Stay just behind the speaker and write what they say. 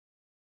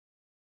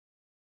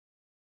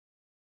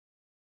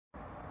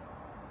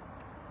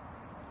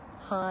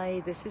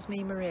Hi, this is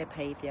me, Maria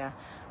Paviour,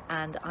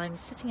 and I'm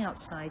sitting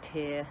outside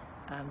here,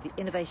 the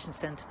Innovation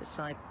Centre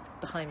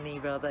behind me,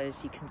 rather,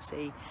 as you can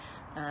see.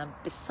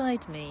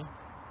 Beside me,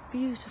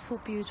 beautiful,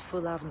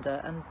 beautiful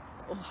lavender, and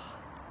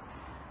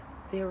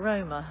the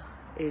aroma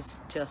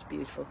is just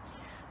beautiful.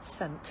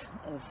 Scent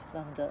of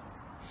lavender.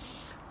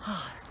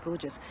 It's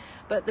gorgeous.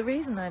 But the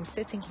reason I'm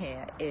sitting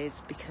here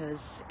is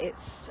because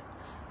it's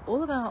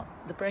all about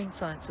the brain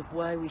science of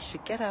why we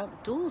should get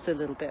outdoors a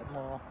little bit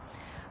more.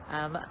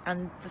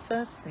 And the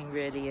first thing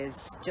really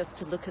is just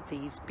to look at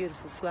these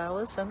beautiful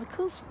flowers, and of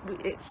course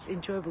it's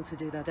enjoyable to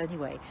do that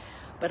anyway,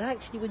 but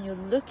actually when you're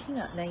looking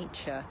at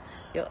nature,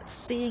 you're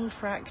seeing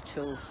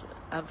fractals.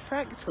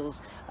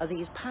 Fractals are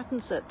these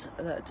patterns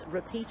that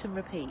repeat and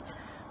repeat,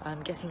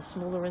 getting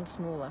smaller and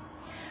smaller.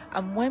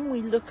 And when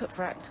we look at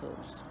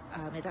fractals,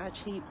 it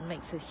actually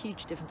makes a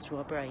huge difference to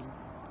our brain.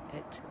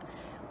 It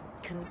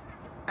can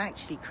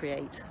actually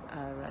create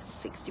a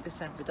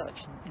 60%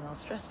 reduction in our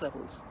stress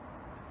levels.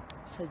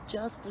 So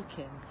just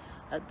looking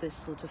at this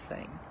sort of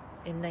thing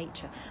in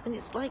nature, and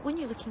it's like when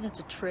you're looking at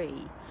a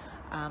tree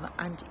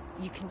and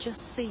you can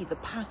just see the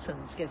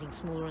patterns getting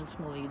smaller and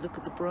smaller. You look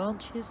at the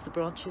branches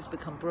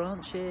become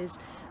branches,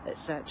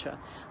 etc.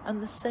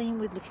 And the same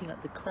with looking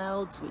at the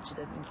clouds, which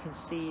then you can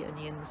see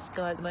only in the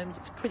sky at the moment.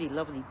 It's a pretty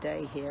lovely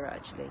day here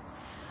actually.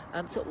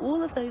 So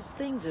all of those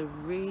things are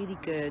really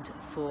good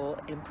for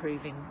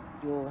improving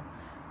your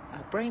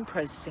brain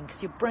processing,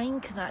 because your brain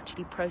can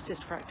actually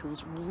process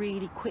fractals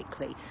really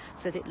quickly,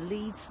 so that it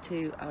leads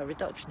to a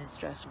reduction in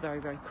stress very,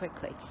 very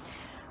quickly.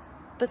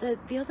 But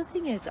the other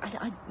thing is,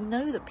 I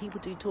know that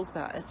people do talk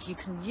about it. You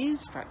can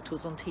use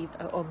fractals on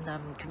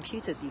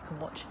computers. You can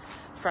watch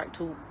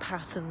fractal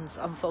patterns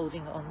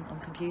unfolding on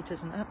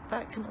computers, and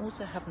that can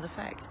also have an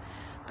effect,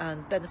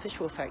 and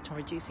beneficial effect on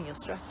reducing your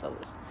stress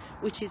levels,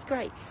 which is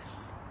great.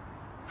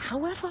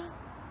 However,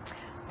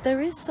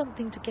 there is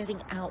something to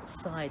getting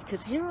outside,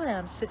 because here I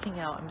am sitting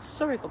out. I'm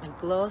sorry I've got my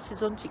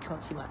glasses on so you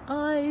can't see my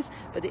eyes,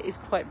 but it is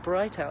quite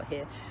bright out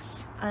here.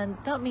 And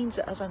that means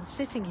that as I'm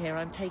sitting here,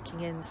 I'm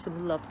taking in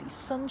some lovely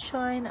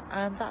sunshine,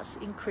 and that's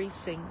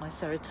increasing my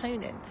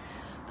serotonin.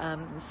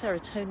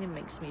 Serotonin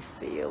makes me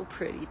feel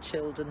pretty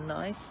chilled and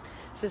nice.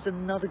 So there's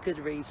another good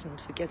reason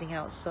for getting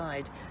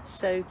outside.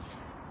 So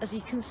as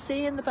you can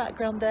see in the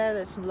background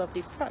there's some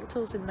lovely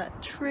fractals in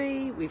that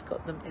tree. We've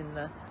got them in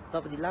the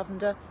lovely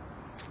lavender.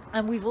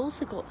 And we've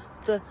also got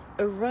the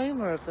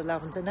aroma of the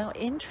lavender. Now,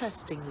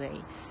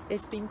 interestingly,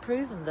 it's been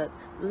proven that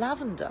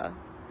lavender,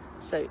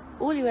 so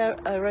all you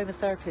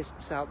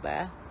aromatherapists out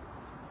there,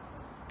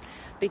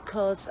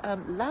 because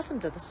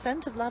lavender, the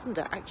scent of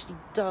lavender actually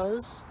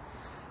does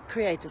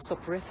create a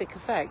soporific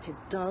effect. It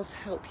does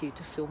help you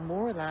to feel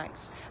more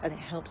relaxed, and it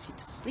helps you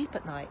to sleep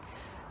at night.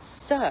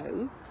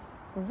 So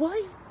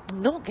why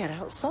not get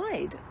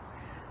outside?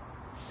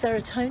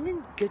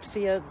 Serotonin, good for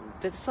your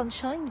bit of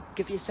sunshine,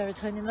 give you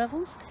serotonin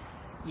levels.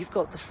 You've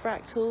got the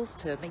fractals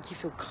to make you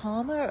feel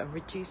calmer and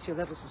reduce your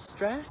levels of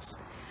stress.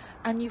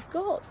 And you've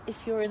got,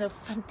 if you're in a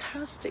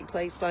fantastic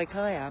place like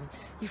I am,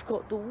 you've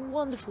got the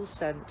wonderful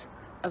scent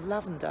of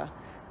lavender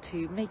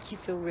to make you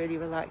feel really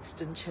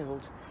relaxed and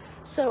chilled.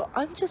 So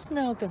I'm just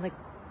now going to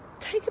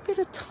take a bit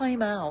of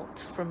time out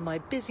from my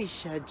busy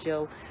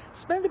schedule,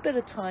 spend a bit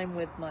of time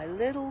with my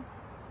little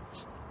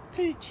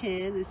pooch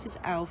here. This is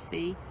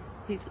Alfie,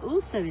 who's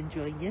also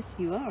enjoying, yes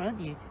you are,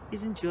 aren't you?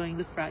 He's enjoying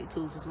the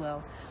fractals as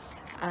well.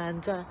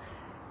 And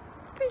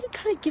really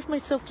kind of give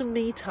myself some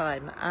me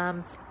time.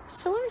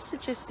 So I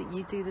suggest that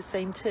you do the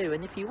same too.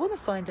 And if you want to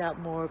find out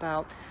more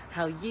about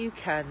how you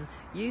can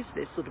use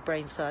this sort of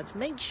brain science,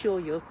 make sure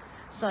you're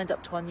signed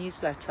up to our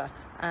newsletter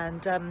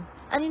and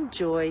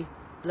enjoy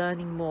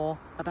learning more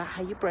about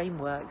how your brain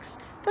works.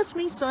 That's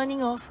me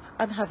signing off.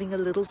 I'm having a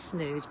little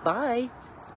snooze. Bye.